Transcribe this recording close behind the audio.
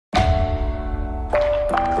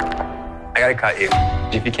I gotta cut you.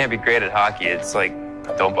 If you can't be great at hockey, it's like,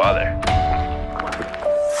 don't bother.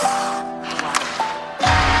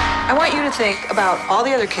 I want you to think about all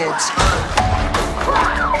the other kids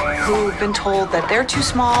who've been told that they're too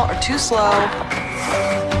small or too slow.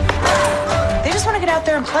 They just want to get out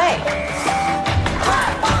there and play.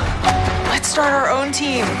 Let's start our own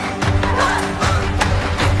team.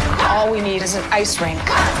 All we need is an ice rink.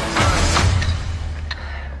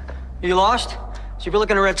 You lost? So if you're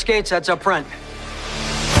looking at red skates, that's up front.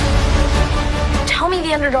 Tell me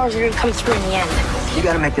the underdogs are going to come through in the end. You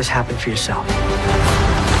got to make this happen for yourself.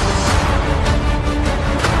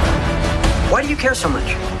 Why do you care so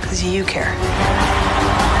much? Because you care.